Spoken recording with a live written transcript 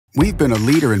We've been a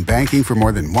leader in banking for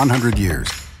more than 100 years.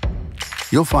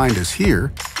 You'll find us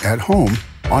here, at home,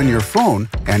 on your phone,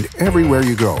 and everywhere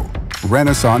you go.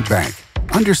 Renaissance Bank.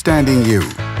 Understanding you.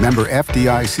 Member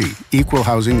FDIC. Equal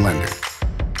housing lender.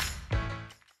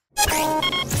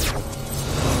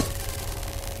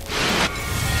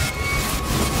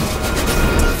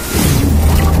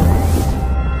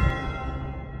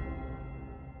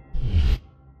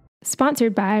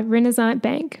 Sponsored by Renaissance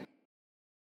Bank.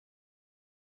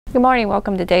 Good morning.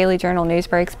 Welcome to Daily Journal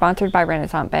Newsbreak, sponsored by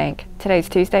Renaissance Bank. Today's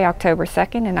Tuesday, October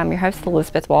 2nd, and I'm your host,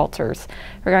 Elizabeth Walters.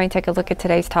 We're going to take a look at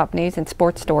today's top news and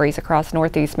sports stories across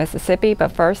Northeast Mississippi,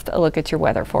 but first, a look at your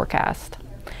weather forecast.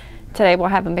 Today we'll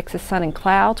have a mix of sun and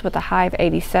clouds with a high of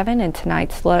 87 and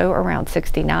tonight's low around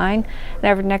 69. And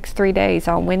over the next 3 days,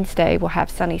 on Wednesday we'll have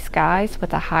sunny skies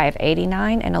with a high of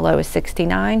 89 and a low of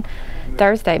 69.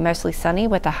 Thursday mostly sunny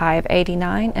with a high of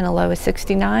 89 and a low of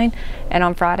 69. And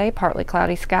on Friday partly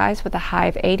cloudy skies with a high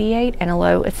of 88 and a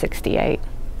low of 68.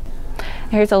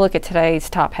 Here's a look at today's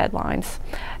top headlines.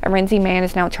 A Renzi man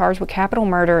is now charged with capital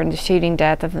murder in the shooting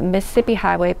death of the Mississippi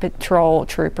Highway Patrol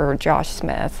trooper Josh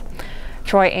Smith.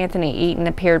 Troy Anthony Eaton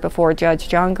appeared before Judge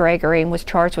John Gregory and was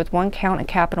charged with 1 count of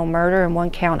capital murder and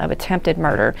 1 count of attempted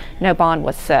murder. No bond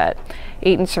was set.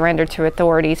 Eaton surrendered to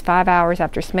authorities 5 hours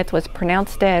after Smith was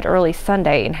pronounced dead early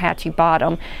Sunday in Hatchie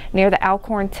Bottom near the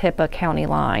Alcorn-Tippah County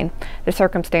line. The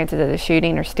circumstances of the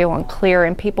shooting are still unclear,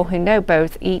 and people who know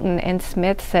both Eaton and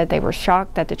Smith said they were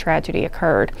shocked that the tragedy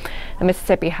occurred. The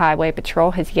Mississippi Highway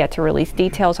Patrol has yet to release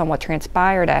details on what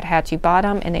transpired at Hatchie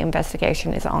Bottom, and the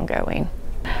investigation is ongoing.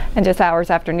 And just hours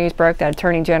after news broke that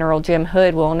Attorney General Jim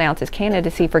Hood will announce his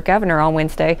candidacy for governor on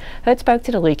Wednesday, Hood spoke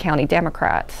to the Lee County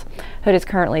Democrats. Hood is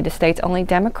currently the state's only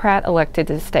Democrat elected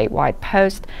to the statewide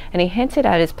post, and he hinted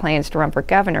at his plans to run for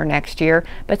governor next year,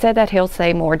 but said that he'll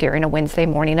say more during a Wednesday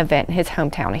morning event in his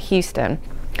hometown of Houston.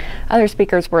 Other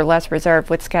speakers were less reserved,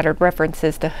 with scattered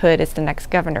references to Hood as the next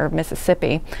governor of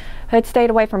Mississippi. Hood stayed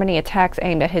away from any attacks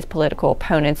aimed at his political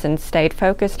opponents and stayed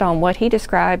focused on what he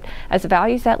described as the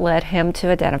values that led him to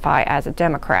identify as a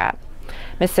Democrat.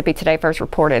 Mississippi Today first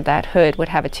reported that Hood would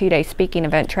have a 2-day speaking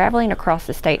event traveling across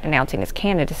the state announcing his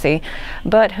candidacy,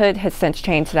 but Hood has since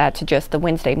changed that to just the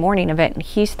Wednesday morning event in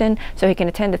Houston so he can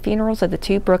attend the funerals of the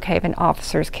 2 Brookhaven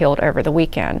officers killed over the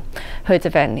weekend. Hood's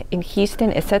event in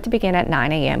Houston is set to begin at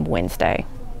 9 a.m. Wednesday.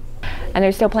 And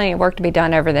there's still plenty of work to be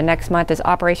done over the next month as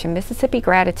Operation Mississippi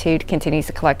Gratitude continues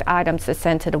to collect items to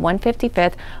send to the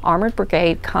 155th Armored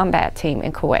Brigade Combat Team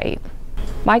in Kuwait.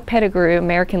 Mike Pettigrew,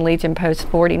 American Legion Post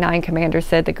 49 commander,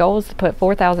 said the goal is to put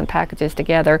 4,000 packages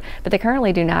together, but they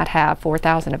currently do not have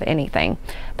 4,000 of anything.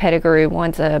 Pettigrew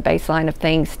wants a baseline of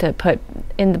things to put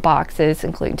in the boxes,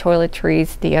 including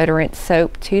toiletries, deodorant,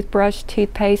 soap, toothbrush,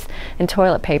 toothpaste, and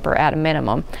toilet paper at a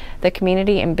minimum. The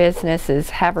community and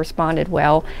businesses have responded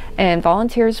well, and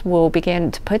volunteers will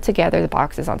begin to put together the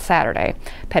boxes on Saturday.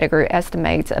 Pettigrew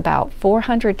estimates about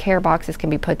 400 care boxes can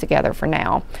be put together for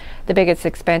now. The biggest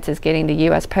expense is getting the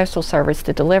U.S. Postal Service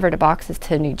to deliver the boxes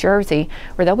to New Jersey,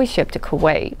 where they'll be shipped to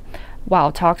Kuwait.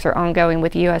 While talks are ongoing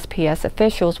with USPS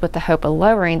officials with the hope of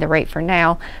lowering the rate for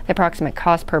now, the approximate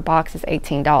cost per box is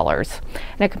 $18.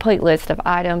 And a complete list of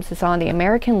items is on the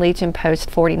American Legion Post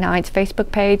 49's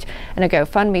Facebook page, and a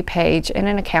GoFundMe page and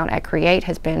an account at Create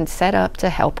has been set up to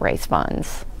help raise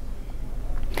funds.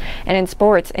 And in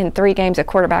sports, in 3 games at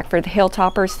quarterback for the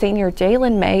Hilltoppers, senior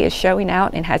Jalen May is showing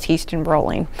out and has Houston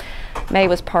rolling. May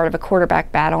was part of a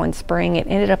quarterback battle in spring and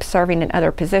ended up serving in other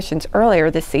positions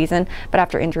earlier this season, but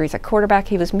after injuries at quarterback,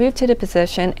 he was moved to the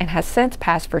position and has since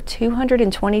passed for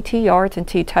 222 yards and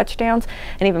 2 touchdowns,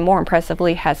 and even more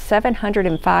impressively, has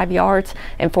 705 yards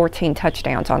and 14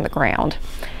 touchdowns on the ground.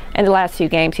 In the last 2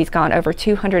 games, he's gone over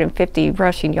 250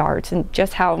 rushing yards. And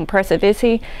just how impressive is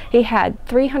he? He had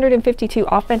 352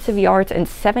 offensive yards and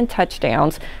 7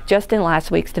 touchdowns just in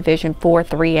last week's Division IV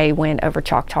 3A win over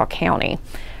Choctaw County.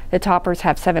 The Toppers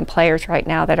have 7 players right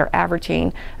now that are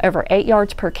averaging over 8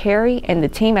 yards per carry, and the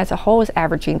team as a whole is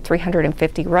averaging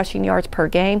 350 rushing yards per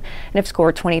game and have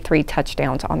scored 23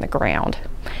 touchdowns on the ground.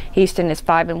 Houston is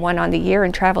 5-1 on the year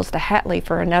and travels to Hatley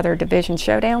for another division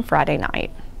showdown Friday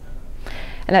night.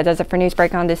 And that does it for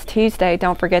Newsbreak on this Tuesday.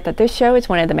 Don't forget that this show is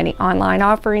one of the many online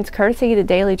offerings courtesy of the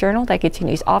Daily Journal that gets you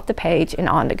news off the page and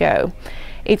on the go.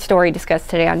 Each story discussed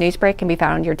today on Newsbreak can be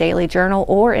found in your Daily Journal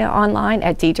or online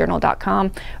at djournal.com,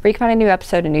 where you can find a new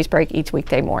episode of Newsbreak each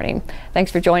weekday morning.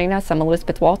 Thanks for joining us. I'm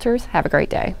Elizabeth Walters. Have a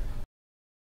great day.